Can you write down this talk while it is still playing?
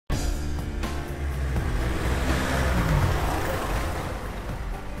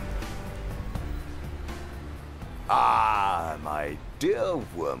my dear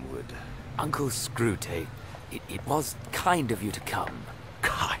Wormwood. Uncle Screwtape, it was kind of you to come.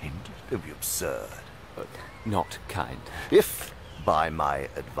 Kind? Don't be absurd. Not kind. If, by my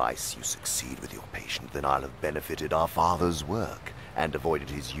advice, you succeed with your patient, then I'll have benefited our father's work and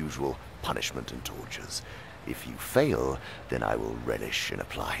avoided his usual punishment and tortures. If you fail, then I will relish in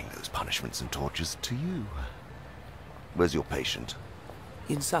applying those punishments and tortures to you. Where's your patient?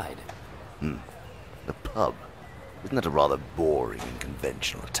 Inside. The pub. Isn't that a rather boring and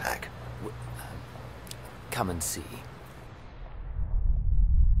conventional attack? Come and see.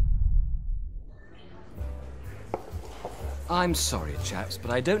 I'm sorry, chaps,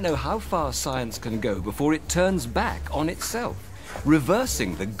 but I don't know how far science can go before it turns back on itself,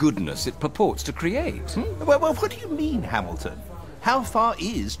 reversing the goodness it purports to create. Well, what do you mean, Hamilton? How far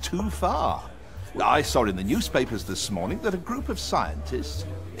is too far? I saw in the newspapers this morning that a group of scientists,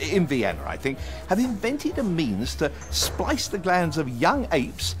 in Vienna, I think, have invented a means to splice the glands of young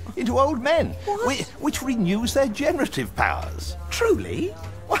apes into old men, which renews their generative powers. Truly?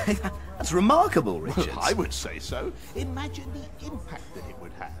 Why, that's remarkable, Richard. Well, I would say so. Imagine the impact that it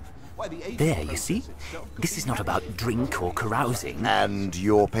would have. Why, the age There, of you see? This is not about drink or carousing. And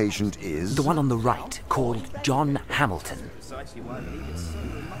your patient is? The one on the right, called John Hamilton.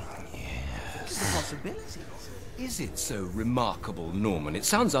 Is it so remarkable, Norman? It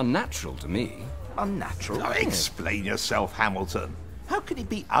sounds unnatural to me. Unnatural? Now, explain yourself, Hamilton. How can it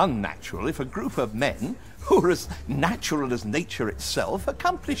be unnatural if a group of men who are as natural as nature itself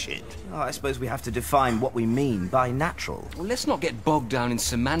accomplish it? Oh, I suppose we have to define what we mean by natural. Well, let's not get bogged down in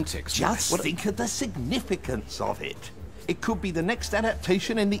semantics. Just think of the significance of it. It could be the next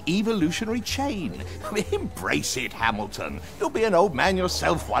adaptation in the evolutionary chain. Embrace it, Hamilton. You'll be an old man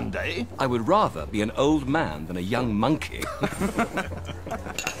yourself one day. I would rather be an old man than a young monkey.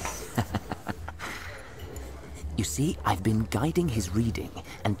 You see, I've been guiding his reading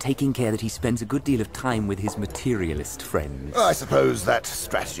and taking care that he spends a good deal of time with his materialist friends. I suppose that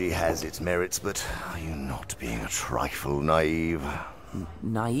strategy has its merits, but are you not being a trifle naive?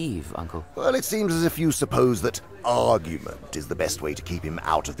 Naive, Uncle. Well, it seems as if you suppose that argument is the best way to keep him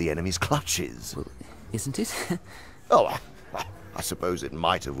out of the enemy's clutches. Well, isn't it? Oh, I suppose it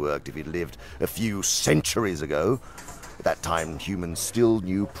might have worked if he'd lived a few centuries ago. At that time, humans still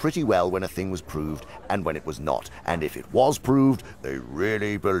knew pretty well when a thing was proved and when it was not. And if it was proved, they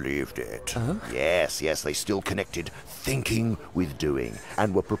really believed it. Yes, they still connected thinking with doing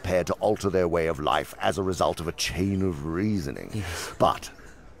and were prepared to alter their way of life as a result of a chain of reasoning. Yes. But,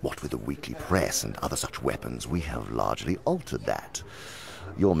 what with the weekly press and other such weapons, we have largely altered that.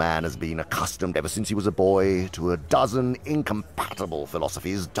 Your man has been accustomed ever since he was a boy to a dozen incompatible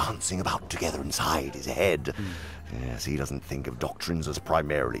philosophies dancing about together inside his head. Yes, he doesn't think of doctrines as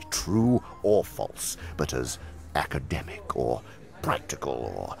primarily true or false, but as academic or practical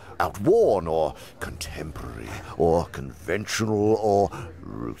or outworn or contemporary or conventional or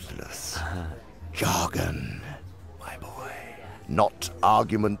ruthless. Jargon, my boy. Not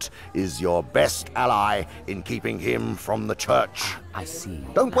argument is your best ally in keeping him from the church. I see.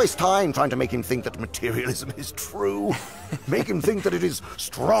 Don't waste time trying to make him think that materialism is true. Make him think that it is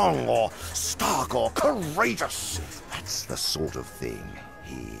strong or stark or courageous. That's the sort of thing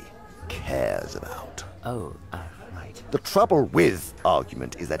he cares about. Oh, right. The trouble with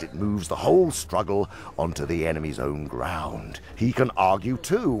argument is that it moves the whole struggle onto the enemy's own ground. He can argue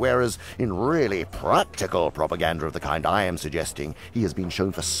too, whereas in really practical propaganda of the kind I am suggesting, he has been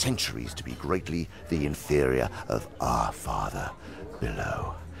shown for centuries to be greatly the inferior of our Father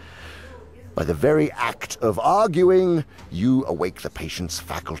below. By the very act of arguing, you awake the patient's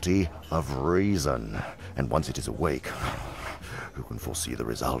faculty of reason. And once it is awake, who can foresee the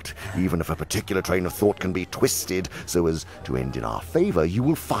result? Even if a particular train of thought can be twisted so as to end in our favor, you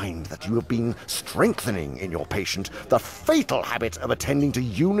will find that you have been strengthening in your patient the fatal habit of attending to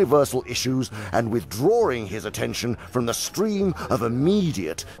universal issues and withdrawing his attention from the stream of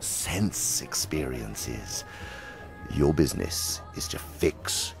immediate sense experiences. Your business is to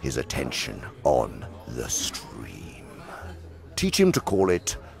fix his attention on the stream. Teach him to call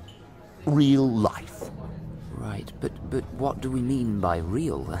it real life. Right, but what do we mean by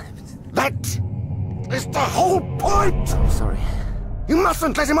real? That is the whole point! Sorry. You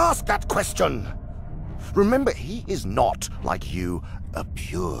mustn't let him ask that question! Remember, he is not, like you, a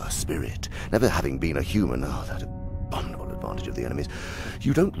pure spirit. Never having been a human, that abominable advantage of the enemies,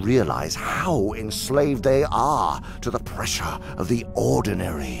 you don't realize how enslaved they are to the pressure of the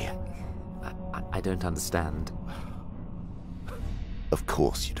ordinary. I don't understand. Of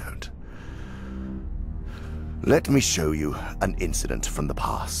course you don't. Let me show you an incident from the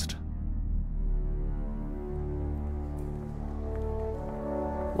past.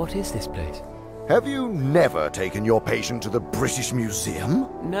 What is this place? Have you never taken your patient to the British Museum?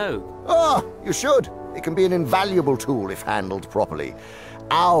 No. Ah, you should. It can be an invaluable tool if handled properly.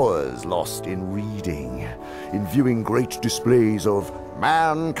 Hours lost in reading, in viewing great displays of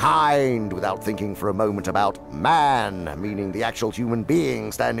mankind without thinking for a moment about man, meaning the actual human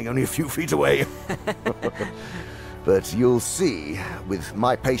being standing only a few feet away. But you'll see, with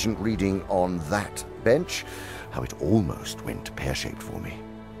my patient reading on that bench, how it almost went pear-shaped for me.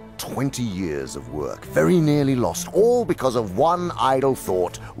 20 years of work, very nearly lost, all because of one idle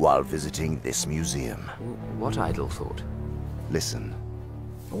thought while visiting this museum. What idle thought? Listen.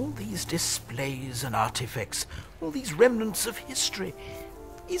 All these displays and artifacts, all these remnants of history.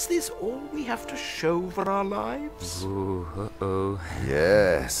 Is this all we have to show for our lives? Ooh, uh-oh.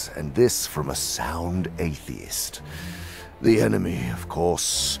 Yes, and this from a sound atheist. The enemy, of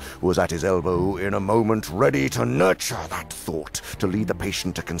course, was at his elbow in a moment, ready to nurture that thought, to lead the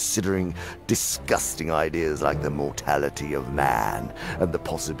patient to considering disgusting ideas like the mortality of man and the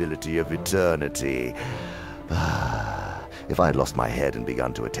possibility of eternity. If I had lost my head and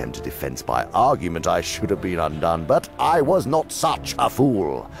begun to attempt a defense by argument, I should have been undone, but I was not such a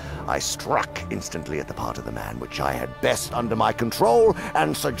fool. I struck instantly at the part of the man which I had best under my control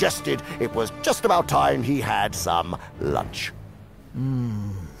and suggested it was just about time he had some lunch.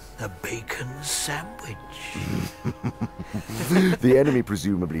 A bacon sandwich. The enemy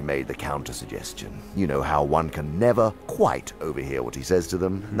presumably made the counter-suggestion. You know how one can never quite overhear what he says to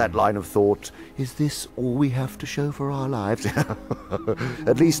them. That line of thought, is this all we have to show for our lives?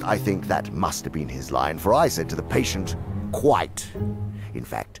 At least I think that must have been his line, for I said to the patient, quite. In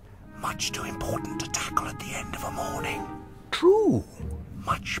fact, much too important to tackle at the end of a morning. True.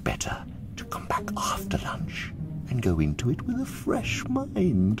 Much better to come back after lunch and go into it with a fresh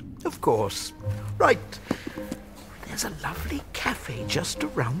mind. Of course. Right. There's a lovely cafe just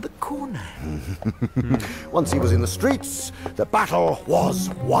around the corner. Once he was in the streets, the battle was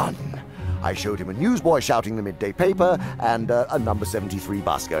won. I showed him a newsboy shouting the midday paper and a number 73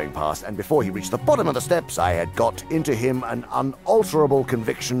 bus going past, and before he reached the bottom of the steps, I had got into him an unalterable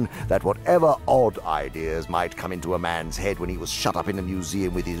conviction that whatever odd ideas might come into a man's head when he was shut up in a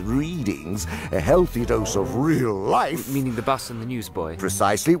museum with his readings, a healthy dose of real life, Meaning the bus and the newsboy?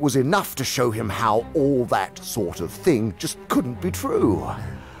 precisely, was enough to show him how all that sort of thing just couldn't be true.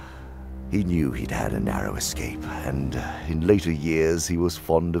 He knew he'd had a narrow escape, and in later years he was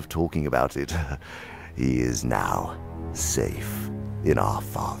fond of talking about it. He is now safe in our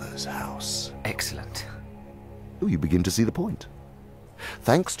Father's house. Excellent. Oh, you begin to see the point.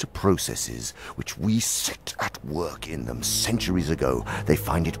 Thanks to processes which we set at work in them centuries ago, they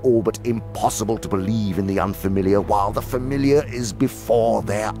find it all but impossible to believe in the unfamiliar while the familiar is before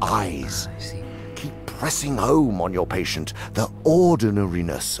their eyes. I see. Keep pressing home on your patient the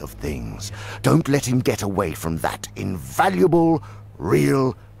ordinariness of things. Don't let him get away from that invaluable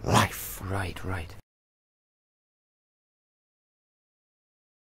real life. Right, right.